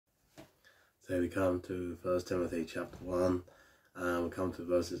Today we come to 1 Timothy chapter 1, and we come to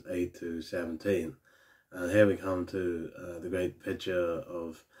verses 8 to 17. And here we come to the great picture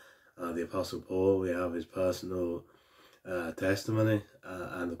of the Apostle Paul. We have his personal testimony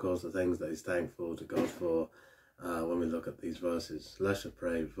and of course the things that he's thankful to God for when we look at these verses. Let's just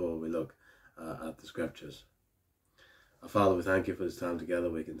pray before we look at the scriptures. Our Father, we thank you for this time together.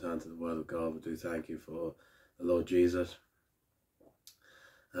 We can turn to the Word of God. We do thank you for the Lord Jesus.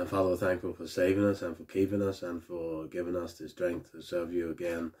 And Father, we're thankful for saving us and for keeping us and for giving us the strength to serve you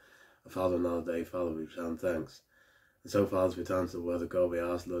again. And Father, another day, Father, we return thanks. And so, Father, as we turn to the Word of God, we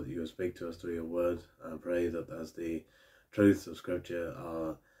ask, Lord, that you will speak to us through your Word, and pray that as the truths of Scripture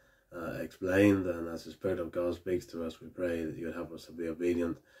are explained and as the Spirit of God speaks to us, we pray that you would help us to be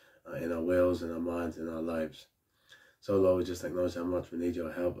obedient in our wills, in our minds, in our lives. So, Lord, we just acknowledge how much we need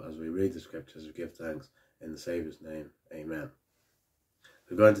your help as we read the Scriptures. We give thanks in the Saviour's name. Amen.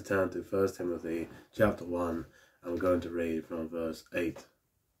 We're going to turn to 1 Timothy chapter 1, and we're going to read from verse 8.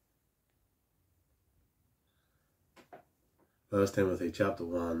 1 Timothy chapter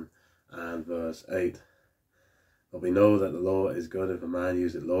 1 and verse 8. But we know that the law is good if a man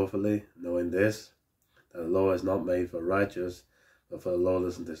use it lawfully, knowing this, that the law is not made for righteous, but for the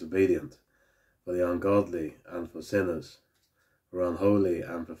lawless and disobedient, for the ungodly and for sinners, for unholy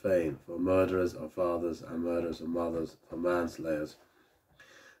and profane, for murderers of fathers and murderers of mothers, for manslayers,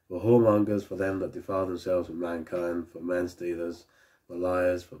 for whoremongers, for them that defile themselves with mankind, for men stealers, for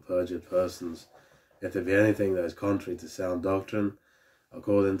liars, for perjured persons, if there be anything that is contrary to sound doctrine,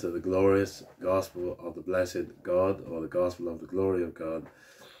 according to the glorious gospel of the blessed God, or the gospel of the glory of God,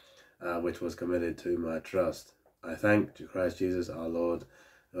 which was committed to my trust. I thank to Christ Jesus our Lord,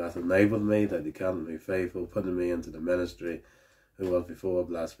 who hath enabled me, that he counted me faithful, putting me into the ministry, who was before a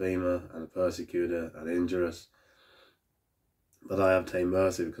blasphemer, and a persecutor, and injurious. But I obtained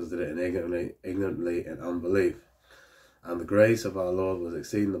mercy, because I did it ignorantly in unbelief. And the grace of our Lord was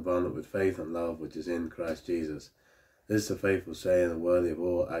exceeding abundant with faith and love which is in Christ Jesus. This is a faithful saying, and worthy of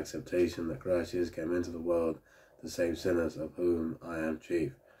all acceptation, that Christ Jesus came into the world to save sinners, of whom I am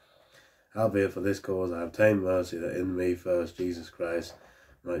chief. Howbeit for this cause I obtained mercy, that in me first Jesus Christ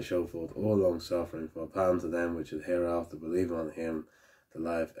might show forth all long suffering, for a pattern to them which should hereafter believe on him to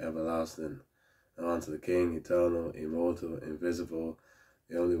life everlasting. And unto the King, eternal, immortal, invisible,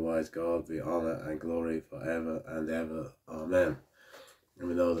 the only wise God, be honour and glory forever and ever. Amen. And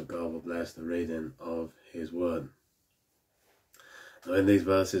we know that God will bless the reading of his word. Now in these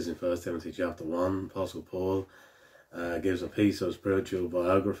verses in 1 Timothy chapter 1, Apostle Paul gives a piece of spiritual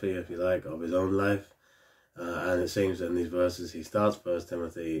biography, if you like, of his own life. And it seems that in these verses he starts 1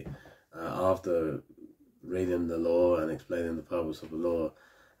 Timothy after reading the law and explaining the purpose of the law.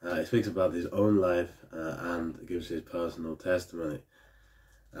 He speaks about his own life and gives his personal testimony.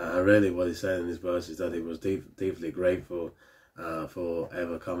 And really what he's saying in this verse is that he was deeply grateful for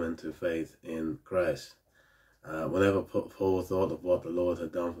ever coming to faith in Christ. Whenever Paul thought of what the Lord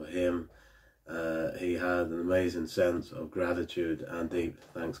had done for him, he had an amazing sense of gratitude and deep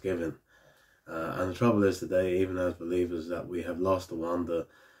thanksgiving. And the trouble is today, even as believers, that we have lost the wonder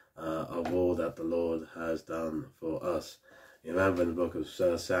of all that the Lord has done for us. You remember in the book of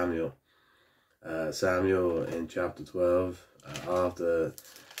Samuel, Samuel in chapter 12, after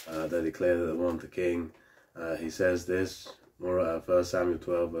they declare that they want the king, he says this, 1 Samuel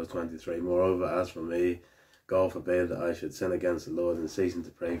 12 verse 23, Moreover, as for me, God forbid that I should sin against the Lord in ceasing to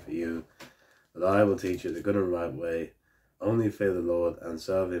pray for you, but I will teach you the good and right way. Only fear the Lord and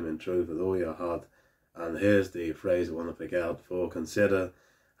serve him in truth with all your heart. And here's the phrase I want to pick out, for consider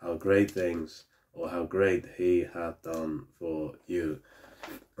how great things, or how great he hath done for you.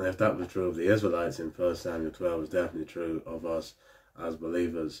 And if that was true of the Israelites in 1 Samuel 12, it's definitely true of us as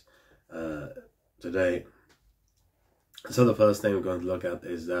believers today. So the first thing we're going to look at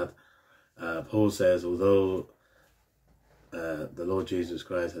is that Paul says, although the Lord Jesus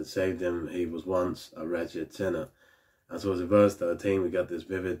Christ had saved him, he was once a wretched sinner. And so in verse 13 we got this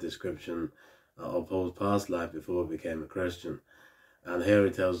vivid description of Paul's past life before he became a Christian. And here he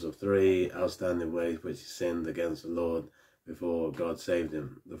tells us of three outstanding ways which he sinned against the Lord before God saved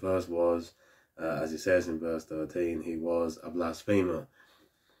him. The first was, as he says in verse 13, he was a blasphemer.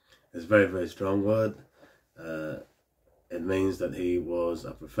 It's a very, very strong word. It means that he was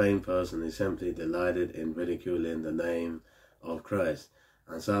a profane person. He simply delighted in ridiculing the name of Christ.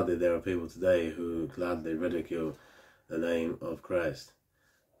 And sadly, there are people today who gladly ridicule the name of Christ.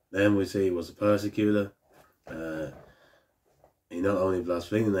 Then we see he was a persecutor. He not only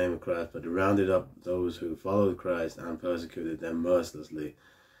blasphemed the name of Christ, but he rounded up those who followed Christ and persecuted them mercilessly.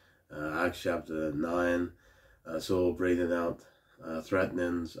 Acts chapter 9, Saul breathing out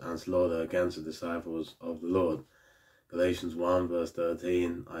threatenings and slaughter against the disciples of the Lord. Galatians 1 verse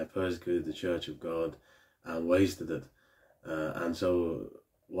 13, I persecuted the church of God and wasted it. And so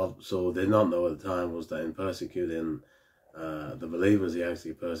what Saul did not know at the time was that in persecuting the believers, he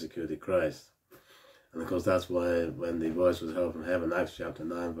actually persecuted Christ. And of course that's why when the voice was heard from heaven, Acts chapter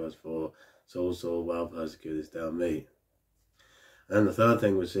 9 verse 4, Saul, Saul, well persecutest thou me. And the third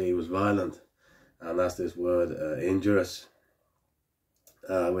thing we see was violent, and that's this word injurious,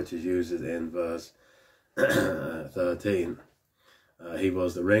 which is used in verse 13. He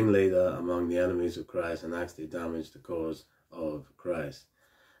was the ringleader among the enemies of Christ and actually damaged the cause of Christ.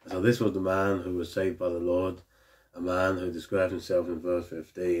 And so this was the man who was saved by the Lord, a man who described himself in verse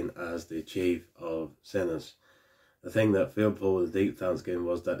 15 as the chief of sinners. The thing that filled Paul with deep thanksgiving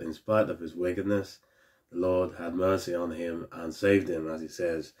was that in spite of his wickedness, the Lord had mercy on him and saved him, as he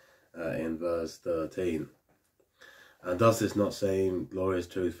says in verse 13. And does this not same glorious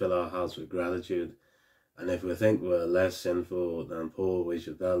truth fill our hearts with gratitude? And if we think we're less sinful than Paul, we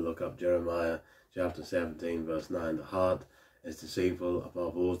should well look up Jeremiah chapter 17 verse 9. The heart is deceitful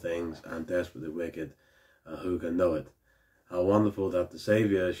above all things and desperately wicked. Who can know it? How wonderful that the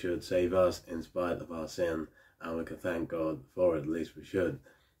Saviour should save us in spite of our sin, and we can thank God for it, at least we should.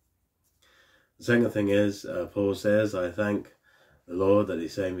 The second thing is, Paul says, I thank the Lord that he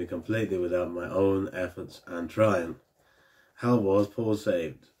saved me completely without my own efforts and trying. How was Paul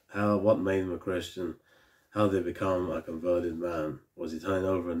saved? What made him a Christian? How did he become a converted man? Was he turning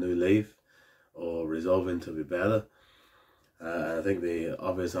over a new leaf or resolving to be better? I think the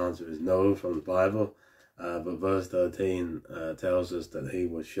obvious answer is no from the Bible. But verse 13 tells us that he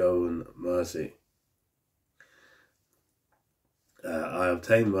was shown mercy. I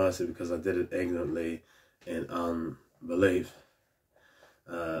obtained mercy because I did it ignorantly in unbelief.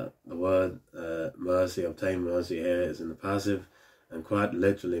 The word mercy, obtain mercy here is in the passive and quite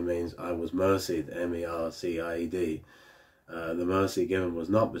literally means I was mercied, M-E-R-C-I-E-D. The mercy given was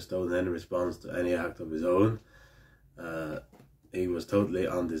not bestowed in any response to any act of his own. He was totally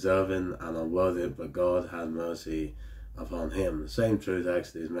undeserving and unworthy, but God had mercy upon him. The same truth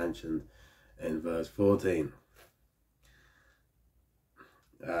actually is mentioned in verse 14.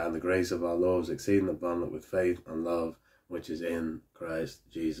 And the grace of our Lord is exceeding abundant with faith and love, which is in Christ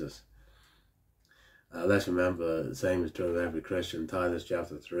Jesus. Let's remember the same is true of every Christian. Titus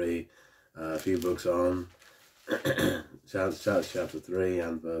chapter 3, a few books on, chapter 3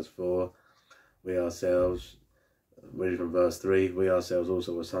 and verse 4. We ourselves, reading from verse 3, we ourselves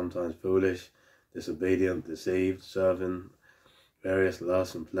also were sometimes foolish, disobedient, deceived, serving various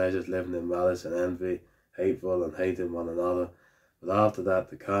lusts and pleasures, living in malice and envy, hateful and hating one another. But after that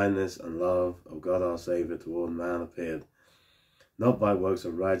the kindness and love of God our Saviour toward man appeared, not by works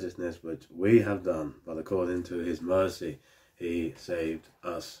of righteousness which we have done, but according to his mercy he saved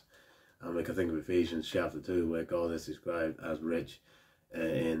us. And we can think of Ephesians chapter 2, where God is described as rich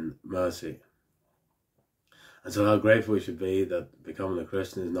in mercy. And so how grateful we should be that becoming a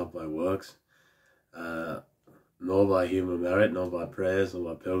Christian is not by works, nor by human merit, nor by prayers,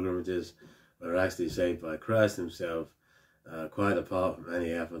 nor by pilgrimages. We're actually saved by Christ himself, quite apart from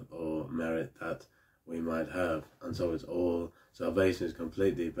any effort or merit that we might have. And so it's all, salvation is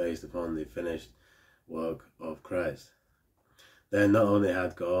completely based upon the finished work of Christ. Then not only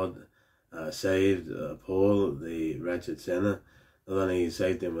had God saved Paul, the wretched sinner, not only he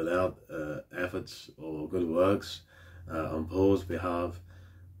saved him without efforts or good works on Paul's behalf,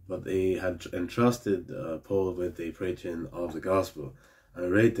 but he had entrusted Paul with the preaching of the gospel. And I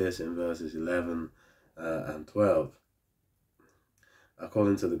read this in verses 11 and 12.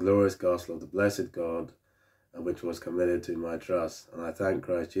 According to the glorious gospel of the blessed God, which was committed to my trust. And I thank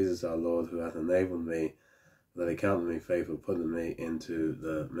Christ Jesus our Lord, who hath enabled me, that he counted me faithful, putting me into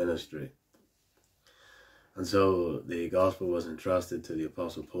the ministry. And so the gospel was entrusted to the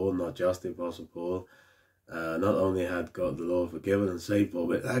Apostle Paul, not just the Apostle Paul. Not only had God the Lord forgiven and saved Paul,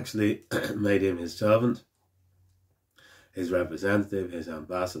 but it actually made him his servant, his representative, his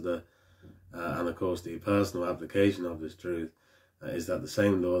ambassador. And of course the personal application of this truth is that the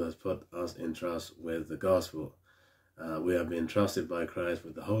same Lord has put us in trust with the gospel. We have been trusted by Christ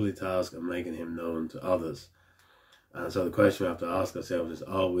with the holy task of making him known to others. And so the question we have to ask ourselves is,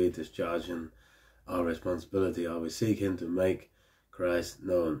 are we discharging our responsibility? Are we seeking to make Christ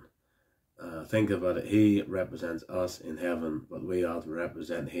known? Think about it. He represents us in heaven, but we are to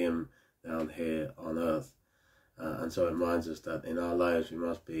represent him down here on earth. And so it reminds us that in our lives we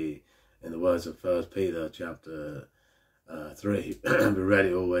must be, in the words of 1 Peter chapter 3, be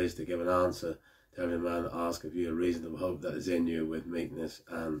ready always to give an answer to every man that asketh you a reasonable hope that is in you with meekness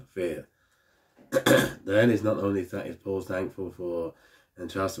and fear. Then is not only is Paul thankful for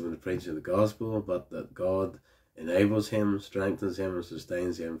entrusted with the preaching of the gospel, but that God enables him, strengthens him, and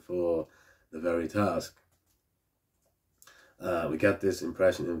sustains him for the very task. We get this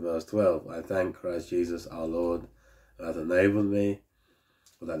impression in verse 12. I thank Christ Jesus our Lord, who hath enabled me,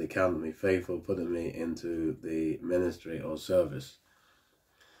 for that he counted me faithful, putting me into the ministry or service.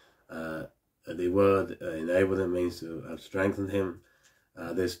 The word enabled him means to have strengthened him.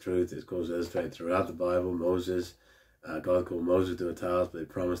 This truth is, of course, illustrated throughout the Bible. God called Moses to a task, but he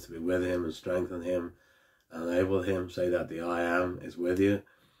promised to be with him and strengthen him and enable him, say that the I am is with you.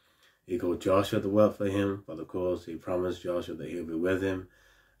 He called Joshua to work for him, but of course he promised Joshua that he'll be with him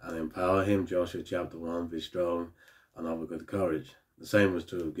and empower him. Joshua chapter 1, be strong and of a good courage. The same was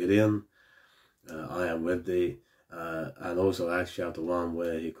true of Gideon. I am with thee. And also Acts chapter 1,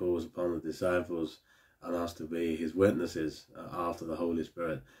 where he calls upon the disciples and us to be his witnesses after the Holy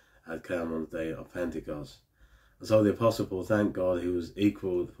Spirit had come on the day of Pentecost. And so the Apostle Paul thanked God he was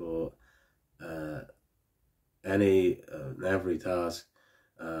equalled for any and every task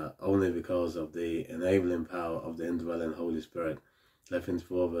only because of the enabling power of the indwelling Holy Spirit. Philippians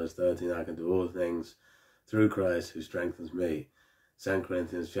 4 verse 13, I can do all things through Christ who strengthens me. 2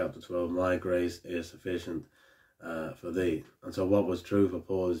 Corinthians chapter 12, my grace is sufficient for thee. And so what was true for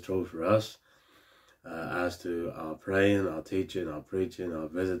Paul is true for us. As to our praying, our teaching, our preaching, our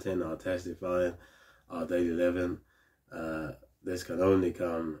visiting, our testifying, our daily living, this can only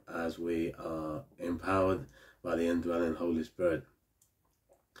come as we are empowered by the indwelling Holy Spirit.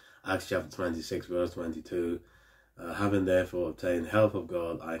 Acts chapter 26 verse 22, having therefore obtained help of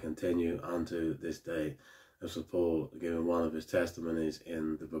God, I continue unto this day. This was Paul giving one of his testimonies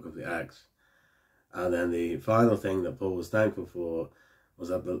in the book of the Acts. And then the final thing that Paul was thankful for was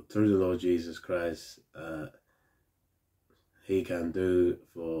that through the Lord Jesus Christ, he can do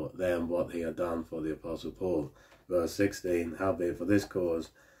for them what he had done for the Apostle Paul. Verse 16, howbeit for this cause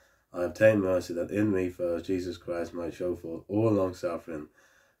I obtained mercy, that in me first Jesus Christ might show forth all long suffering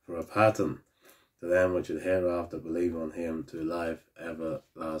for a pattern to them which should hereafter believe on him to life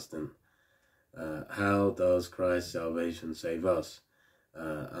everlasting. How does Christ's salvation save us?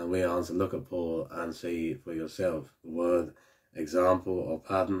 And we answer, look at Paul and see for yourself. The word example or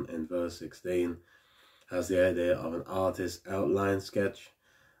pattern in verse 16 has the idea of an artist's outline sketch,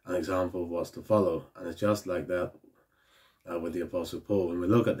 an example of what's to follow. And it's just like that with the Apostle Paul. When we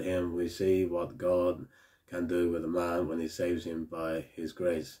look at him, we see what God can do with a man when he saves him by his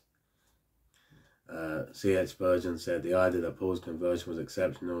grace. C.H. Spurgeon said the idea that Paul's conversion was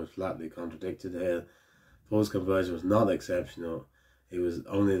exceptional was flatly contradicted here. Paul's conversion was not exceptional. He was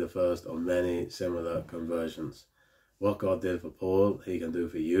only the first of many similar conversions. What God did for Paul, he can do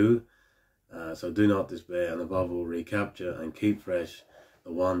for you. So do not despair, and above all, recapture and keep fresh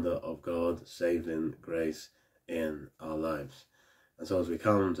the wonder of God's saving grace in our lives. And so as we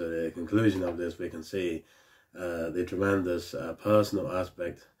come to the conclusion of this, we can see the tremendous personal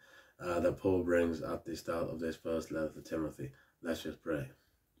aspect that Paul brings at the start of this first letter to Timothy. Let's just pray.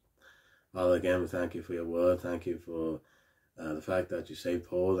 Father, again, we thank you for your word. Thank you for the fact that you saved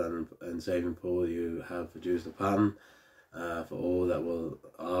Paul, and in saving Paul you have produced a pattern for all that will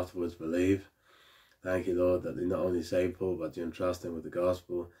afterwards believe. Thank you, Lord, that you not only saved Paul, but you entrusted him with the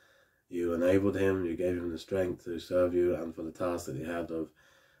gospel. You enabled him, you gave him the strength to serve you, and for the task that he had of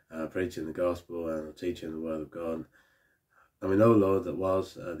preaching the gospel and of teaching the word of God. And we know, Lord, that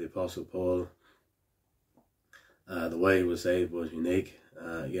whilst the Apostle Paul, the way he was saved was unique,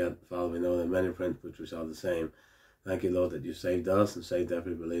 yet, Father, we know there are many principles which are the same. Thank you, Lord, that you saved us and saved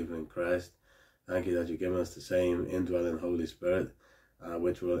every believer in Christ. Thank you that you've given us the same indwelling Holy Spirit,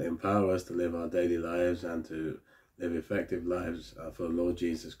 which will empower us to live our daily lives and to live effective lives for the Lord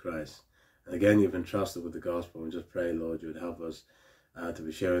Jesus Christ. And again, you've entrusted with the gospel, and just pray, Lord, you would help us to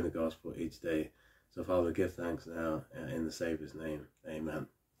be sharing the gospel each day. So, Father, give thanks now in the Saviour's name. Amen.